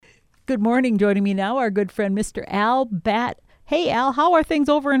good morning. Joining me now, our good friend, Mr. Al Batt. Hey, Al, how are things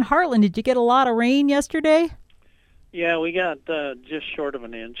over in Heartland? Did you get a lot of rain yesterday? Yeah, we got just short of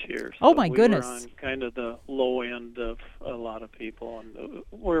an inch here. So Oh, my goodness. We were on kind of the low end of a lot of people, and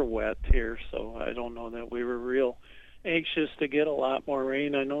we're wet here, so I don't know that we were real anxious to get a lot more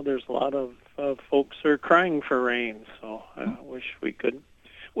rain. I know there's a lot of folks who are crying for rain, so I wish we could.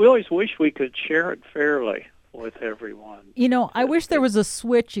 We always wish we could share it fairly with everyone. You know, I wish there was a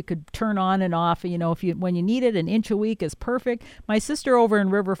switch you could turn on and off. You know, when you need it, an inch a week is perfect. My sister over in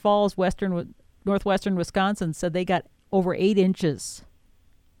River Falls, northwestern Wisconsin, said they got over 8 inches.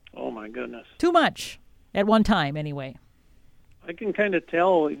 Oh, my goodness. Too much at one time, anyway. I can kind of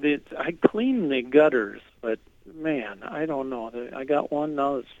tell that I clean the gutters, but, man, I don't know. I got one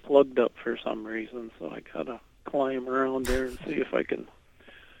now that's plugged up for some reason, so I got to climb around there and see if I can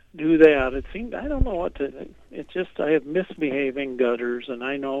do that. It seemed, I don't know what to, it's just I have misbehaving gutters, and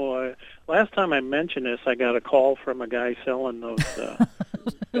I know last time I mentioned this, I got a call from a guy selling those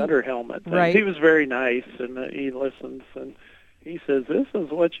gutter helmets. Right. He was very nice, and he listens, and he says, "This is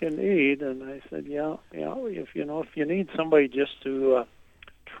what you need." And I said, yeah, if you need somebody just to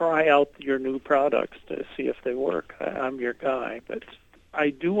try out your new products to see if they work, I'm your guy. But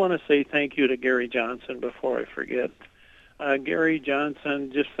I do want to say thank you to Gary Johnson before I forget. Gary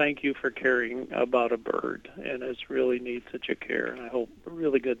Johnson, just thank you for caring about a bird, and it's really needs that you care. And I hope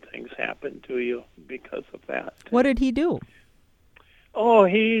really good things happen to you because of that. What did he do? Oh,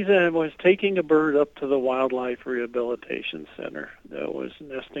 he was taking a bird up to the Wildlife Rehabilitation Center that was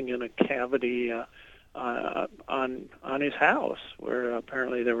nesting in a cavity on his house, where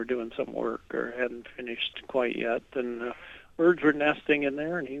apparently they were doing some work or hadn't finished quite yet, and birds were nesting in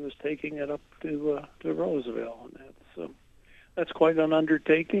there, and he was taking it up to Roseville, and that's quite an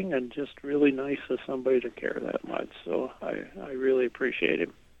undertaking, and just really nice of somebody to care that much. So I really appreciate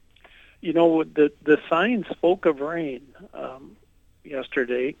him. You know, the sign spoke of rain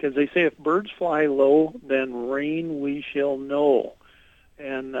yesterday, because they say if birds fly low, then rain we shall know.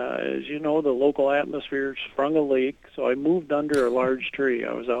 And as you know, the local atmosphere sprung a leak, so I moved under a large tree.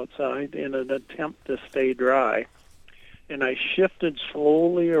 I was outside in an attempt to stay dry, and I shifted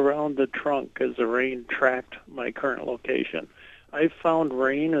slowly around the trunk as the rain tracked my current location. I found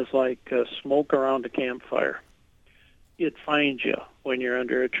rain is like smoke around a campfire. It finds you when you're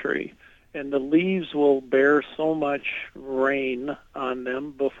under a tree, and the leaves will bear so much rain on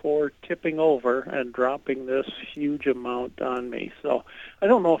them before tipping over and dropping this huge amount on me. So I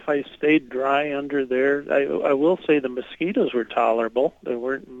don't know if I stayed dry under there. I will say the mosquitoes were tolerable. There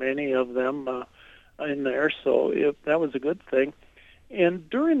weren't many of them in there, so that was a good thing. And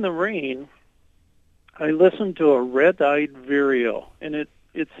during the rain, I listened to a red-eyed vireo, and it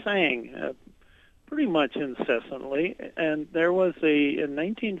sang pretty much incessantly. And there was in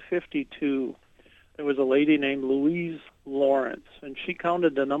 1952, there was a lady named Louise Lawrence, and she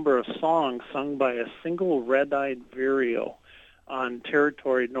counted the number of songs sung by a single red-eyed vireo on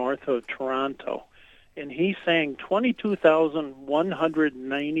territory north of Toronto. And he sang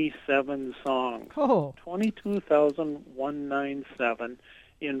 22,197 songs. Oh. 22,197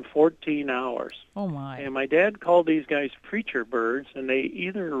 in 14 hours. Oh, my. And my dad called these guys preacher birds, and they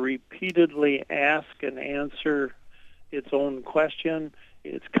either repeatedly ask and answer its own question,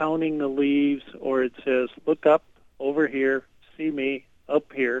 it's counting the leaves, or it says, look up, over here, see me,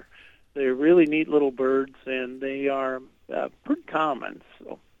 up here. They're really neat little birds, and they are pretty common.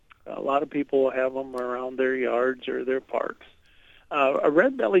 So a lot of people have them around their yards or their parks. A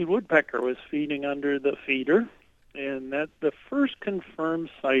red-bellied woodpecker was feeding under the feeder, and that the first confirmed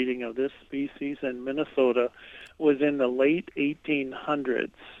sighting of this species in Minnesota was in the late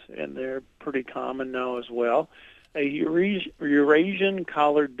 1800s, and they're pretty common now as well. A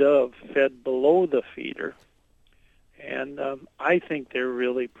Eurasian-Collared Dove fed below the feeder, and I think they're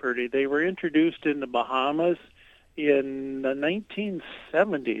really pretty. They were introduced in the Bahamas in the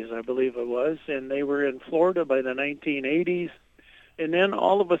 1970s, I believe it was, and they were in Florida by the 1980s. And then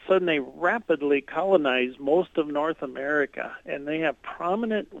all of a sudden they rapidly colonized most of North America, and they have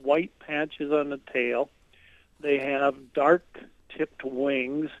prominent white patches on the tail. They have dark-tipped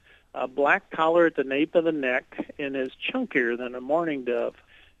wings, a black collar at the nape of the neck, and is chunkier than a mourning dove.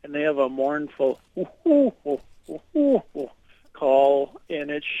 And they have a mournful call, and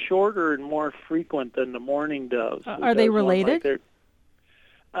it's shorter and more frequent than the mourning doves. Are they related?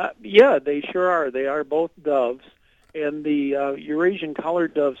 Yeah, they sure are. They are both doves. And the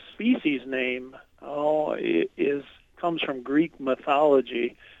Eurasian-Collared Dove species name comes from Greek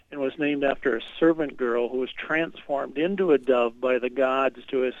mythology and was named after a servant girl who was transformed into a dove by the gods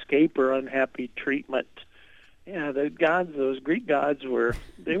to escape her unhappy treatment. Yeah, the gods, those Greek gods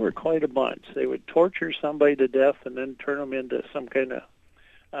they were quite a bunch. They would torture somebody to death and then turn them into some kind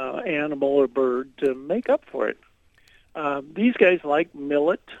of animal or bird to make up for it. These guys like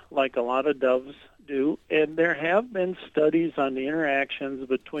millet, like a lot of doves do, and there have been studies on the interactions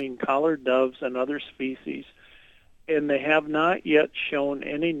between collared doves and other species, and they have not yet shown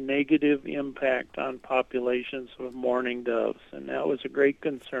any negative impact on populations of mourning doves, and that was a great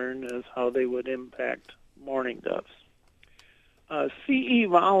concern as how they would impact mourning doves. C.E.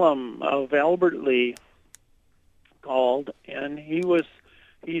 Vallum of Albert Lee called, and he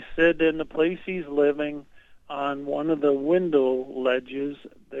said in the place he's living, on one of the window ledges,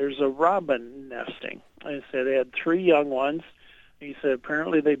 there's a robin nesting. I said they had 3 young ones. He said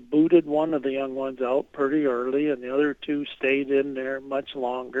apparently they booted one of the young ones out pretty early, and the other 2 stayed in there much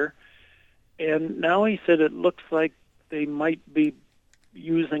longer. And now he said it looks like they might be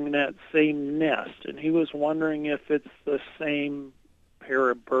using that same nest, and he was wondering if it's the same pair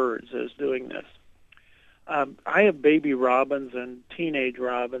of birds as doing this. I have baby robins and teenage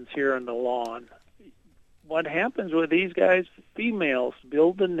robins here on the lawn. What happens with these guys, females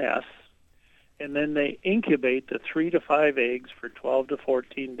build the nests, and then they incubate the 3 to 5 eggs for 12 to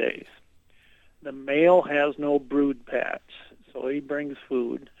 14 days. The male has no brood patch, so he brings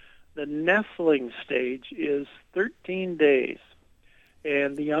food. The nestling stage is 13 days,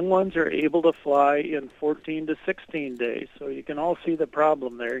 and the young ones are able to fly in 14 to 16 days. So you can all see the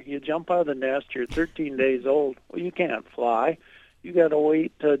problem there. You jump out of the nest, you're 13 days old. Well, you can't fly. You got to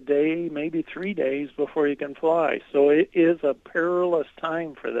wait a day, maybe 3 days before you can fly. So it is a perilous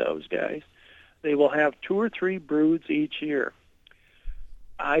time for those guys. They will have 2 or 3 broods each year.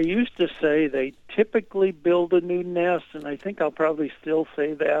 I used to say they typically build a new nest, and I think I'll probably still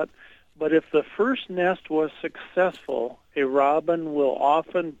say that. But if the first nest was successful, a robin will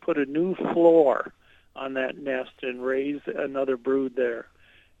often put a new floor on that nest and raise another brood there.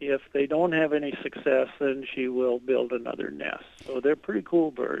 If they don't have any success, then she will build another nest. So they're pretty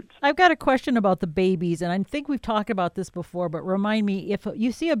cool birds. I've got a question about the babies, and I think we've talked about this before, but remind me, if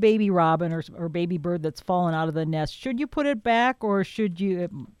you see a baby robin or baby bird that's fallen out of the nest, should you put it back, or should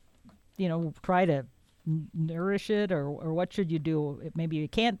you, try to nourish it, or what should you do? Maybe you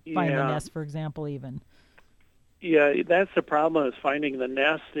can't find the nest, for example, even. Yeah, that's the problem, is finding the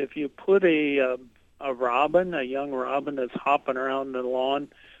nest. If you put a robin, a young robin that's hopping around the lawn,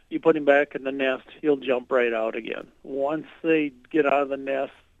 you put him back in the nest, he'll jump right out again. Once they get out of the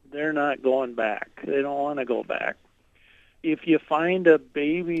nest, they're not going back. They don't want to go back. If you find a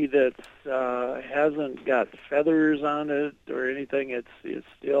baby that hasn't got feathers on it or anything, it's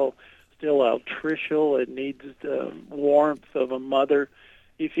still altricial. It needs the warmth of a mother.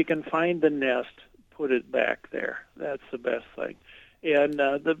 If you can find the nest, put it back there. That's the best thing. And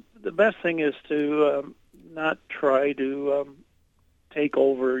the best thing is to not try to take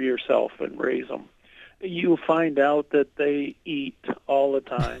over yourself and raise them. You find out that they eat all the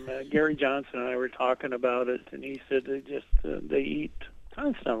time. Gary Johnson and I were talking about it, and he said they eat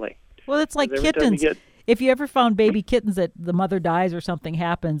constantly. Well, it's like kittens. If you ever found baby kittens that the mother dies or something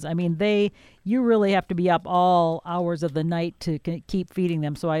happens, I mean, you really have to be up all hours of the night to keep feeding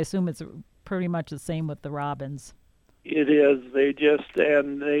them. So I assume it's pretty much the same with the robins. It is.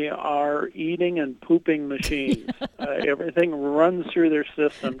 They are eating and pooping machines. Everything runs through their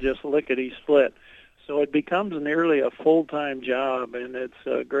system just lickety-split. So it becomes nearly a full-time job, and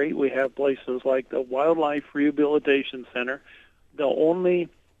it's great we have places like the Wildlife Rehabilitation Center. The only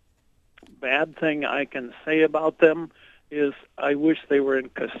bad thing I can say about them is I wish they were in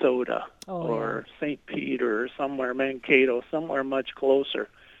Kasota or St. Pete or somewhere, Mankato, somewhere much closer.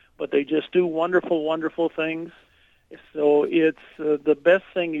 But they just do wonderful, wonderful things. So it's the best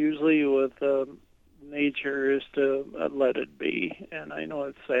thing usually with nature is to let it be. And I know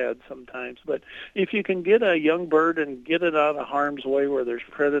it's sad sometimes, but if you can get a young bird and get it out of harm's way where there's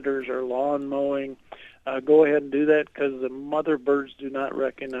predators or lawn mowing, go ahead and do that, because the mother birds do not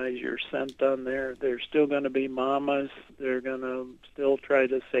recognize your scent on there. They're still going to be mamas. They're going to still try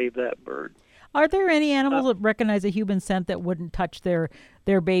to save that bird. Are there any animals that recognize a human scent that wouldn't touch their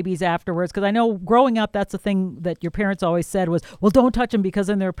babies afterwards? Because I know growing up, that's the thing that your parents always said was, well, don't touch them because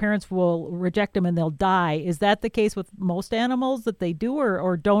then their parents will reject them and they'll die. Is that the case with most animals, that they do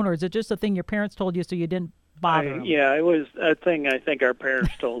or don't? Or is it just a thing your parents told you so you didn't bother them? Yeah, it was a thing I think our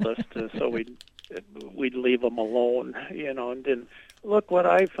parents told us to, so we'd leave them alone, and didn't. Look what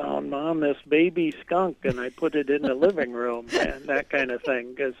I found, Mom, this baby skunk, and I put it in the living room, and that kind of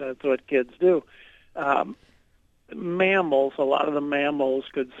thing, because that's what kids do. Mammals, a lot of the mammals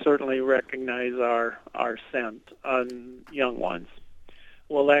could certainly recognize our scent on young ones.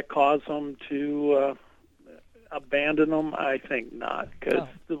 Will that cause them to abandon them? I think not, because Oh.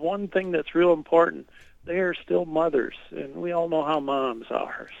 the one thing that's real important, they are still mothers, and we all know how moms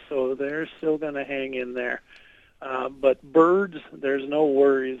are, so they're still going to hang in there. But birds, there's no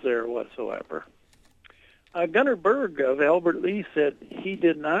worries there whatsoever. Gunnar Berg of Albert Lee said he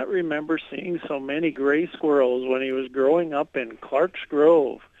did not remember seeing so many gray squirrels when he was growing up in Clark's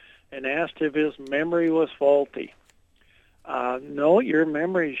Grove, and asked if his memory was faulty. No, your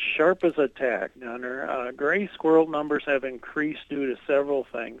memory's sharp as a tack, Gunnar. Gray squirrel numbers have increased due to several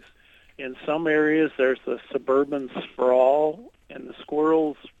things. In some areas, there's the suburban sprawl, and the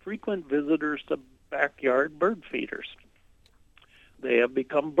squirrels frequent visitors to backyard bird feeders. They have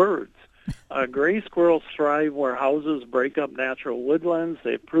become birds. Gray squirrels thrive where houses break up natural woodlands.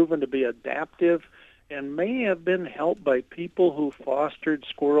 They've proven to be adaptive and may have been helped by people who fostered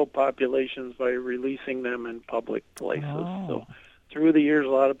squirrel populations by releasing them in public places. Oh. So through the years, a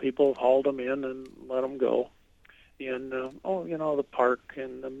lot of people have hauled them in and let them go in, the park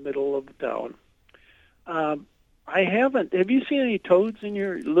in the middle of the town. I haven't. Have you seen any toads in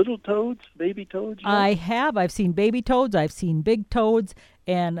your little toads, baby toads? I have. I've seen baby toads. I've seen big toads.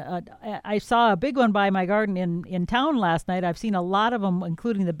 And I saw a big one by my garden in town last night. I've seen a lot of them,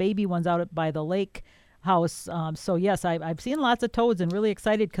 including the baby ones out by the lake house. So, yes, I've seen lots of toads and really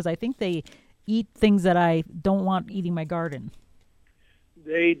excited because I think they eat things that I don't want eating my garden.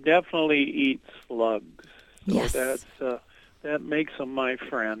 They definitely eat slugs. So Yes. that makes them my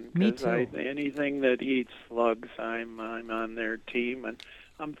friend. Me 'Cause too. Anything that eats slugs, I'm on their team, and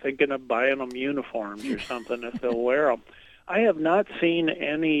I'm thinking of buying them uniforms or something if they'll wear them. I have not seen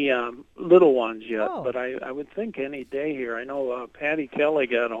any little ones yet, Oh. but I would think any day here. I know Patty Kelly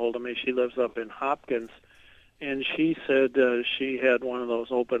got a hold of me. She lives up in Hopkins, and she said she had one of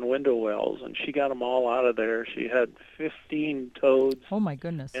those open window wells, and she got them all out of there. She had 15 toads Oh, my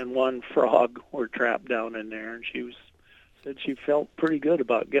goodness. and one frog were trapped down in there, and said she felt pretty good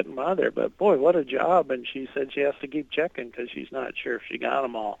about getting them out of there. But, boy, what a job. And she said she has to keep checking because she's not sure if she got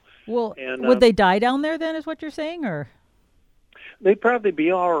them all. Well, And, would they die down there then is what you're saying? Or they'd probably be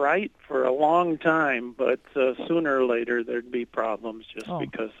all right for a long time, but sooner or later there'd be problems just Oh.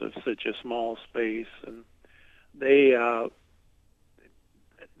 because of such a small space. And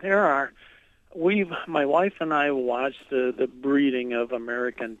my wife and I watched the breeding of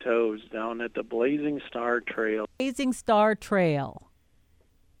American toads down at the Blazing Star Trail. Blazing Star Trail.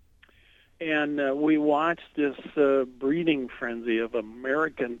 And we watched this breeding frenzy of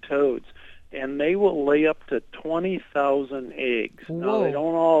American toads, and they will lay up to 20,000 eggs. Now, Whoa. they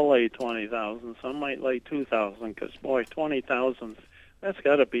don't all lay 20,000. Some might lay 2,000 because, boy, 20,000, that's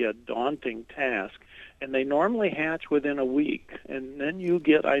got to be a daunting task. And they normally hatch within a week. And then you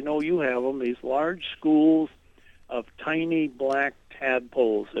get, I know you have them, these large schools of tiny black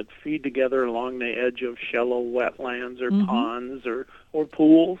tadpoles that feed together along the edge of shallow wetlands or ponds or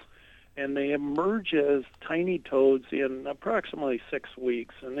pools. And they emerge as tiny toads in approximately 6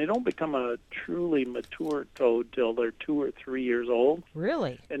 weeks. And they don't become a truly mature toad till they're 2 or 3 years old.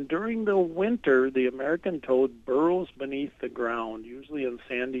 Really? And during the winter, the American toad burrows beneath the ground, usually in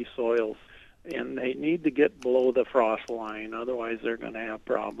sandy soils. And they need to get below the frost line, otherwise they're going to have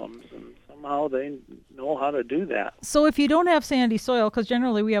problems. And somehow they know how to do that. So if you don't have sandy soil, because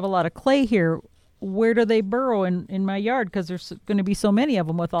generally we have a lot of clay here, where do they burrow in my yard? Because there's going to be so many of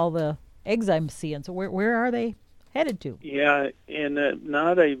them with all the eggs I'm seeing. So where are they headed to? Yeah, and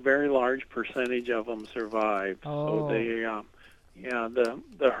not a very large percentage of them survive. Oh. So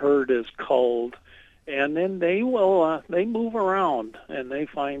the herd is culled. And then they will they move around and they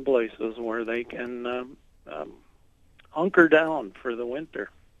find places where they can hunker down for the winter.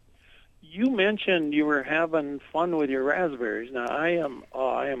 You mentioned you were having fun with your raspberries. Now I am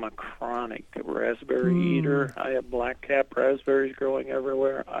a chronic raspberry eater. I have black-cap raspberries growing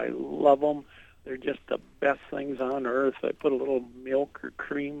everywhere. I love them. They're just the best things on earth. I put a little milk or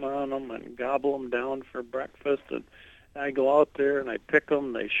cream on them and gobble them down for breakfast. And I go out there and I pick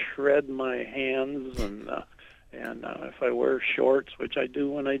them. They shred my hands, and if I wear shorts, which I do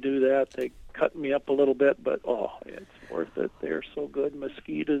when I do that, they cut me up a little bit. But it's worth it. They're so good.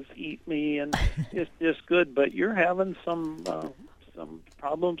 Mosquitoes eat me, and it's just good. But you're having some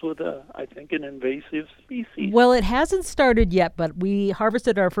problems with I think an invasive species. Well, it hasn't started yet, but we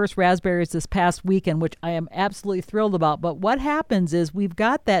harvested our first raspberries this past weekend, which I am absolutely thrilled about. But what happens is we've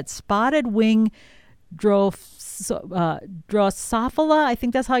got that spotted wing Drosophila, I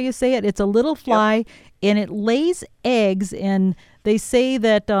think that's how you say it. It's a little fly, and it lays eggs, and they say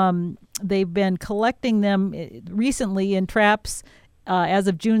that they've been collecting them recently in traps As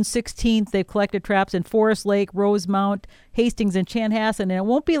of June 16th, they've collected traps in Forest Lake, Rosemount, Hastings, and Chanhassen, and it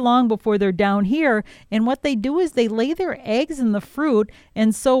won't be long before they're down here. And what they do is they lay their eggs in the fruit,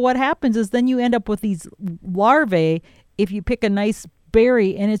 and so what happens is then you end up with these larvae if you pick a nice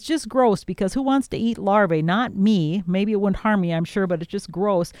berry, and it's just gross because who wants to eat larvae? Not me. Maybe it wouldn't harm me, I'm sure, but it's just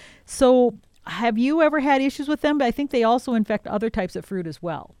gross. So have you ever had issues with them? But I think they also infect other types of fruit as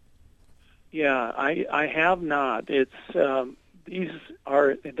well. Yeah, I have not. They're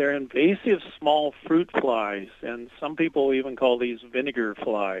invasive small fruit flies, and some people even call these vinegar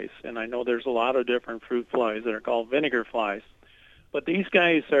flies. And I know there's a lot of different fruit flies that are called vinegar flies. But these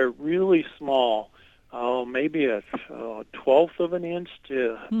guys are really small, maybe a 12th of an inch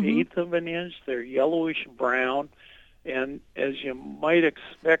to eighth of an inch. They're yellowish brown, and as you might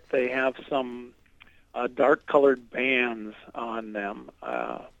expect, they have some dark-colored bands on them.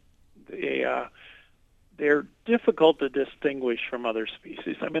 They're difficult to distinguish from other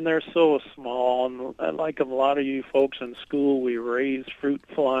species. I mean, they're so small, and like a lot of you folks in school, we raise fruit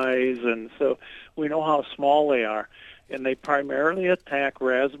flies, and so we know how small they are. And they primarily attack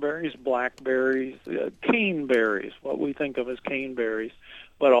raspberries, blackberries, caneberries, what we think of as caneberries,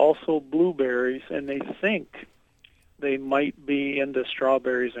 but also blueberries, and they think they might be into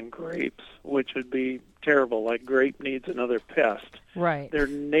strawberries and grapes, which would be terrible, like grape needs another pest. Right. They're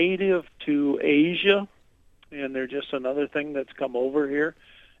native to Asia, and they're just another thing that's come over here.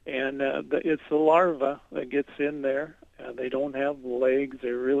 And it's the larva that gets in there. They don't have legs.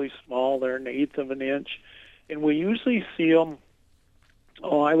 They're really small. They're an eighth of an inch. And we usually see them,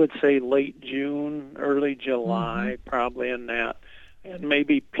 I would say late June, early July, probably in that, and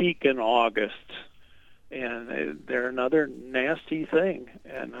maybe peak in August. And they're another nasty thing.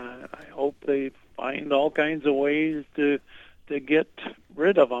 And I hope they find all kinds of ways to get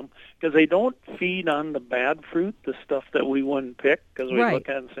rid of them, because they don't feed on the bad fruit, the stuff that we wouldn't pick, because we look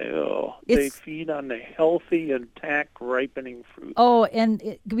at it and say, they feed on the healthy, intact, ripening fruit. Oh, and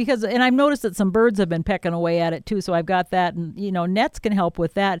I've noticed that some birds have been pecking away at it too, so I've got that, and nets can help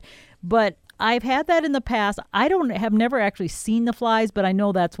with that. But I've had that in the past. I have never actually seen the flies, but I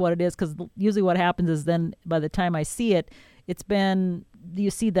know that's what it is, because usually what happens is then by the time I see it,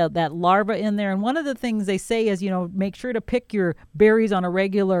 you see that larva in there. And one of the things they say is, make sure to pick your berries on a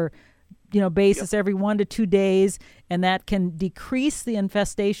regular, basis every 1 to 2 days, and that can decrease the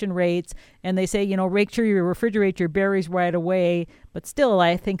infestation rates. And they say, make sure you refrigerate your berries right away. But still,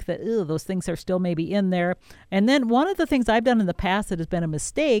 I think that those things are still maybe in there. And then one of the things I've done in the past that has been a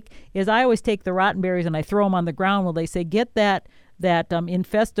mistake is I always take the rotten berries and I throw them on the ground. Well, they say get that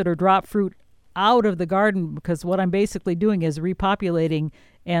infested or drop fruit out of the garden, because what I'm basically doing is repopulating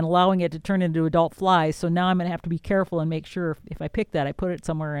and allowing it to turn into adult flies. So now I'm going to have to be careful and make sure if I pick that, I put it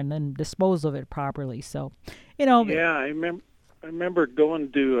somewhere and then dispose of it properly. So, Yeah, I remember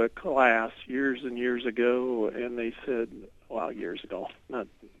going to a class years and years ago, and they said, years ago, not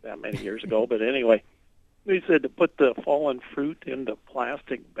that many years ago, but anyway, they said to put the fallen fruit into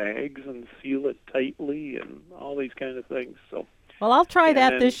plastic bags and seal it tightly and all these kind of things. So. Well, I'll try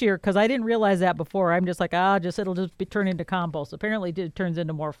that this year, because I didn't realize that before. I'm just like, it'll just be turned into compost. Apparently, it turns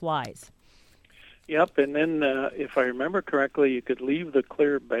into more flies. Yep, and then if I remember correctly, you could leave the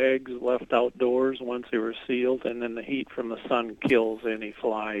clear bags left outdoors once they were sealed, and then the heat from the sun kills any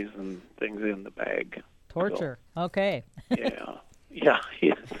flies and things in the bag. Torture. So, okay. Yeah,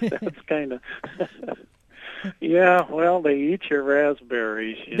 that's kind of... Yeah, well, they eat your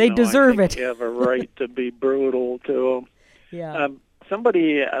raspberries. They deserve it. You have a right to be brutal to them. Yeah.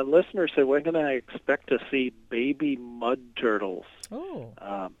 A listener said, when can I expect to see baby mud turtles?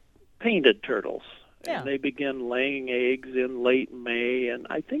 Painted turtles. Yeah. And they begin laying eggs in late May, and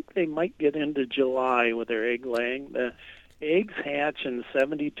I think they might get into July with their egg laying. The eggs hatch in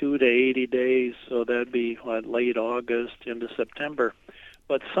 72 to 80 days, so that'd be late August into September.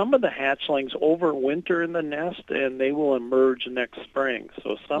 But some of the hatchlings overwinter in the nest, and they will emerge next spring.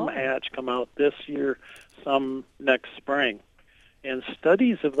 So some hatch come out this year, some next spring. And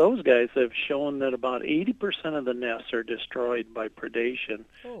studies of those guys have shown that about 80% of the nests are destroyed by predation,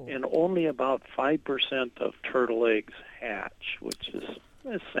 and only about 5% of turtle eggs hatch, which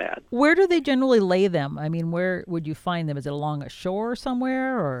is sad. Where do they generally lay them? I mean, where would you find them? Is it along a shore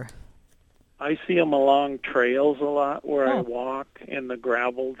somewhere, or? I see them along trails a lot where I walk, in the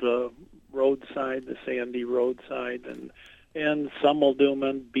graveled roadside, the sandy roadside, and some will do them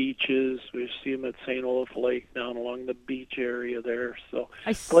on beaches. We see them at St. Olaf Lake down along the beach area there. So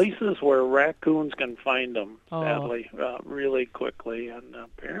places where raccoons can find them, sadly, really quickly. And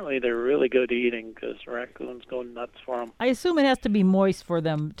apparently they're really good eating, because raccoons go nuts for them. I assume it has to be moist for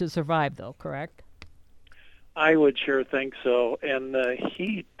them to survive, though, correct? I would sure think so. And the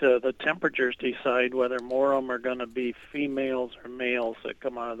heat, the temperatures decide whether more of them are going to be females or males that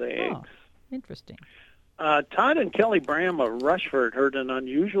come out of the eggs. Oh, interesting. Todd and Kelly Bram of Rushford heard an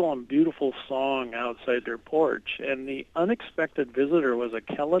unusual and beautiful song outside their porch, and the unexpected visitor was a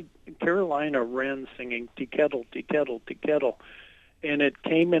Carolina wren singing "Tea Kettle, Tea Kettle, Tea Kettle," and it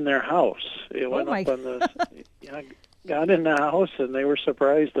came in their house. It went up on the, got in the house, and they were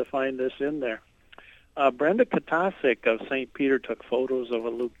surprised to find this in there. Brenda Katasik of St. Peter took photos of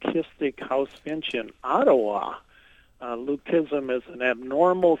a leucistic house finch in Ottawa. Leucism is an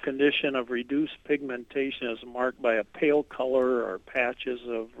abnormal condition of reduced pigmentation as marked by a pale color or patches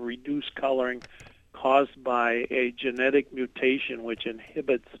of reduced coloring caused by a genetic mutation which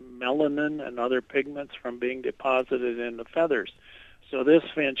inhibits melanin and other pigments from being deposited in the feathers. So this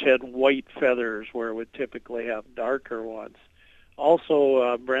finch had white feathers where it would typically have darker ones.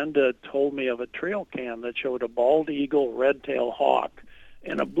 Also, Brenda told me of a trail cam that showed a bald eagle, red-tailed hawk,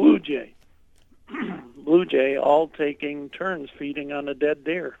 and a blue jay. Blue jay all taking turns feeding on a dead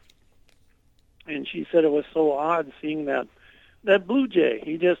deer. And she said it was so odd seeing that blue jay.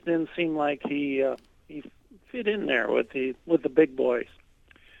 He just didn't seem like he fit in there with the big boys.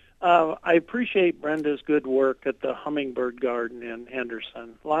 I appreciate Brenda's good work at the Hummingbird Garden in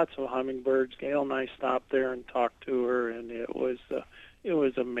Henderson. Lots of hummingbirds. Gail and I stopped there and talked to her, and it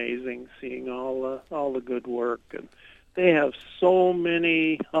was amazing seeing all the good work. And they have so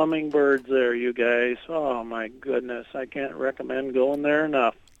many hummingbirds there, you guys. Oh my goodness, I can't recommend going there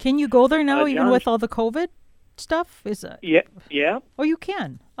enough. Can you go there now, even with all the COVID stuff? Is it? Yeah. Oh, you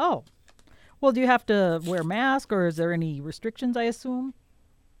can. Oh, well, do you have to wear a mask, or is there any restrictions? I assume.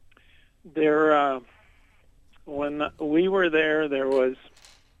 There, when we were there was,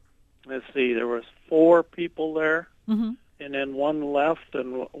 there was 4 people there, and then one left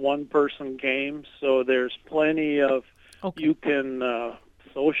and one person came. So there's plenty of, you can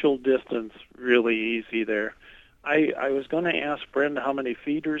social distance really easy there. I was going to ask Brenda how many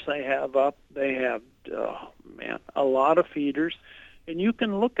feeders they have up. They have, a lot of feeders. And you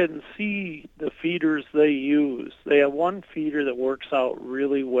can look and see the feeders they use. They have one feeder that works out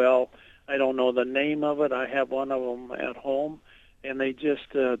really well. I don't know the name of it. I have one of them at home, and they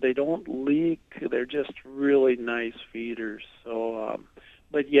just they don't leak. They're just really nice feeders. So,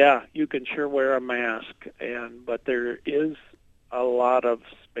 but yeah, you can sure wear a mask, but there is a lot of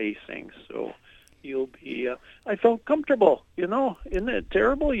spacing, so you'll be. I felt comfortable. Isn't it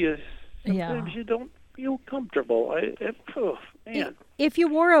terrible? Sometimes you don't feel comfortable. Man. If you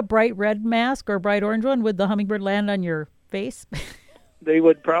wore a bright red mask or a bright orange one, would the hummingbird land on your face? They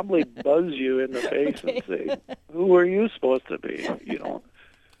would probably buzz you in the face and say, "Who are you supposed to be?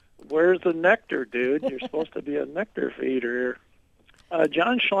 Where's the nectar, dude? You're supposed to be a nectar feeder."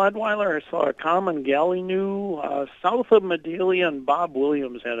 John Schladweiler, I saw a common gallinoo south of Madelia, and Bob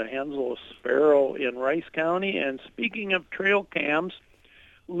Williams had a Henslow sparrow in Rice County. And speaking of trail cams,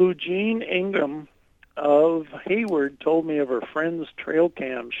 Lugene Ingham of Hayward told me of her friend's trail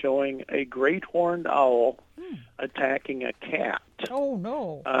cam showing a great horned owl attacking a cat. Oh,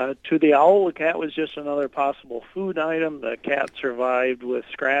 no. To the owl, the cat was just another possible food item. The cat survived with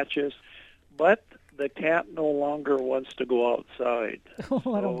scratches, but the cat no longer wants to go outside. I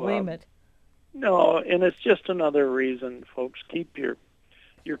don't blame it. No, and it's just another reason, folks, keep your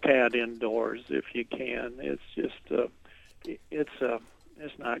cat indoors if you can. It's just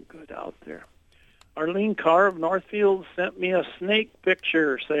it's not good out there. Arlene Carr of Northfield sent me a snake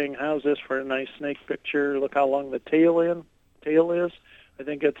picture saying, "How's this for a nice snake picture? Look how long the tail is. I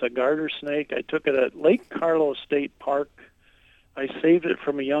think it's a garter snake. I took it at Lake Carlo State Park. I saved it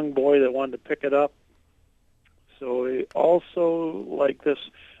from a young boy that wanted to pick it up. So also like this.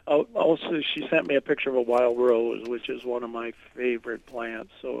 Also, she sent me a picture of a wild rose, which is one of my favorite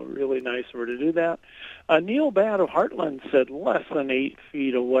plants. So really nice of her to do that. Neil Batt of Heartland said less than 8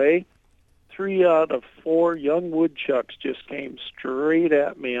 feet away. 3 out of 4 young woodchucks just came straight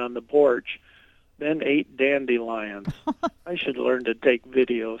at me on the porch, then 8 dandelions. I should learn to take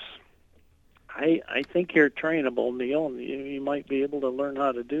videos. I think you're trainable, Neil, and you might be able to learn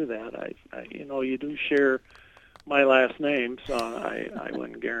how to do that. You do share my last name, so I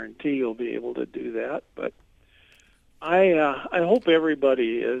wouldn't guarantee you'll be able to do that. But I hope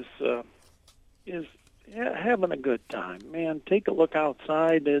everybody is having a good time. Man, take a look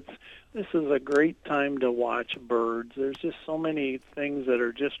outside. This is a great time to watch birds. There's just so many things that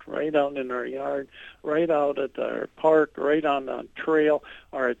are just right out in our yard, right out at our park, right on the trail,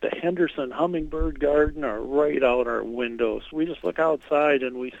 or at the Henderson Hummingbird Garden, or right out our windows. We just look outside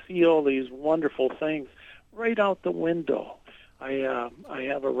and we see all these wonderful things right out the window. I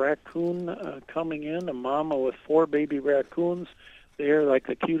have a raccoon coming in, a mama with 4 baby raccoons. They're like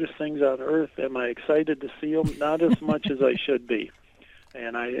the cutest things on earth. Am I excited to see them? Not as much as I should be.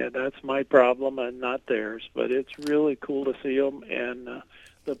 And that's my problem and not theirs. But it's really cool to see them. And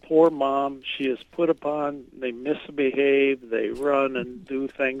the poor mom, she is put upon. They misbehave. They run and do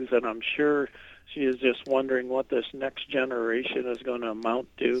things. And I'm sure she is just wondering what this next generation is going to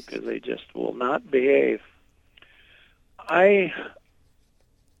amount to because they just will not behave. I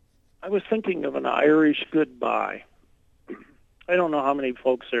was thinking of an Irish goodbye. I don't know how many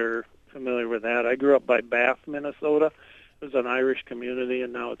folks are familiar with that. I grew up by Batt, Minnesota. It was an Irish community,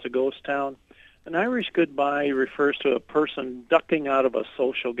 and now it's a ghost town. An Irish goodbye refers to a person ducking out of a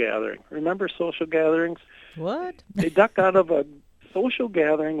social gathering. Remember social gatherings? What? They duck out of a social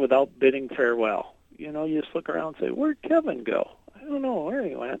gathering without bidding farewell. You just look around and say, where'd Kevin go? I don't know where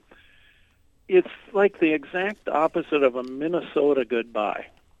he went. It's like the exact opposite of a Minnesota goodbye.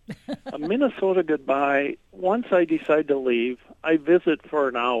 A Minnesota goodbye, once I decide to leave, I visit for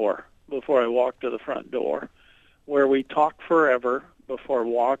an hour before I walk to the front door, where we talk forever before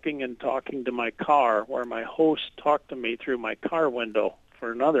walking and talking to my car, where my host talked to me through my car window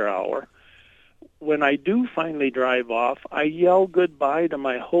for another hour. When I do finally drive off, I yell goodbye to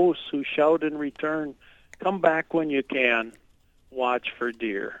my hosts who shout in return, come back when you can, watch for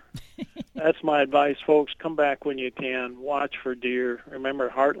deer. That's my advice, folks. Come back when you can. Watch for deer. Remember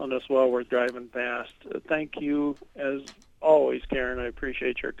Heartland as well. We're driving past. Thank you, as always, Karen. I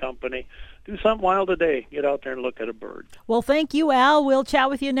appreciate your company. Do something wild today. Get out there and look at a bird. Well, thank you, Al. We'll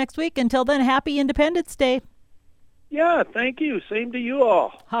chat with you next week. Until then, happy Independence Day. Yeah, thank you. Same to you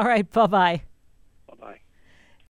all. All right. Bye-bye.